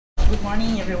Good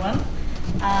morning, everyone.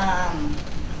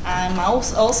 I'm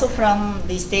also from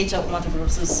the state of Mato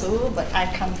Grosso, but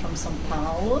I come from São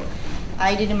Paulo.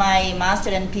 I did my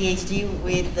master and PhD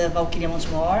with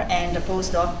Walkyria and a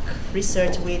postdoc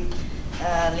research with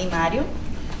Lynn,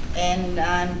 and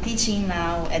I'm teaching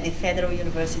now at the Federal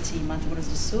University of Mato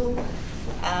Grosso,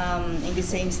 in the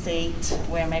same state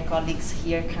where my colleagues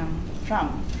here come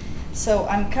from. So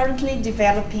I'm currently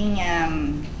developing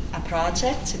a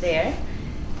project there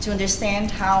to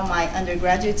understand how my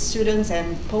undergraduate students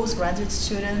and postgraduate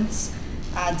students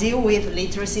deal with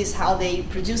literacies, how they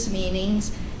produce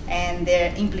meanings and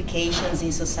their implications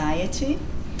in society,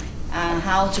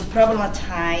 how to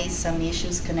problematize some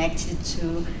issues connected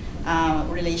to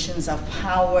relations of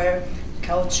power,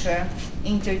 culture,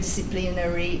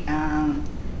 interdisciplinary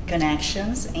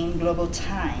connections in global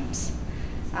times.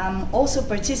 I'm also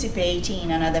participating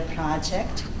in another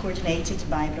project coordinated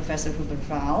by Professor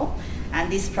Ruberval, and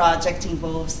this project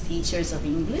involves teachers of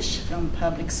English from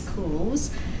public schools.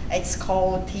 It's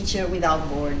called Teacher Without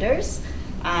Borders.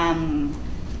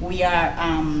 We are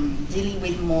dealing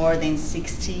with more than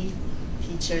 60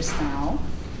 teachers now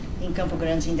in Campo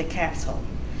Grande, in the capital,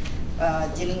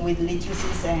 dealing with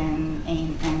literacies and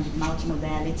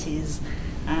multimodalities,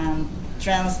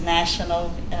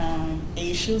 transnational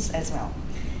issues as well.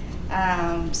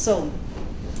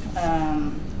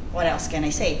 What else can I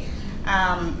say?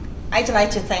 I'd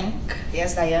like to thank,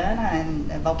 Diana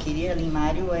and Walkyria, Lynn,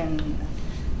 and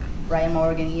Brian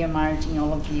Morgan, Ian Martin,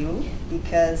 all of you,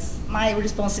 because my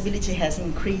responsibility has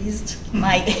increased,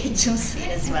 my agency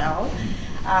as well.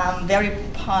 I'm very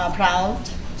proud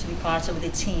to be part of the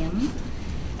team.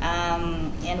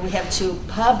 And we have to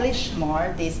publish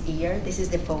more this year. This is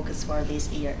the focus for this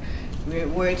year. We're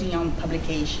working on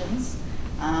publications,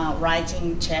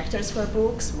 writing chapters for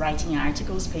books, writing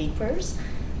articles, papers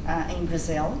in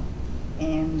Brazil,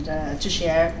 and to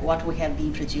share what we have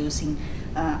been producing,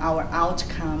 our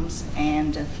outcomes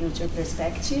and future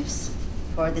perspectives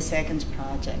for the second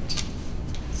project.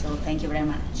 So thank you very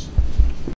much.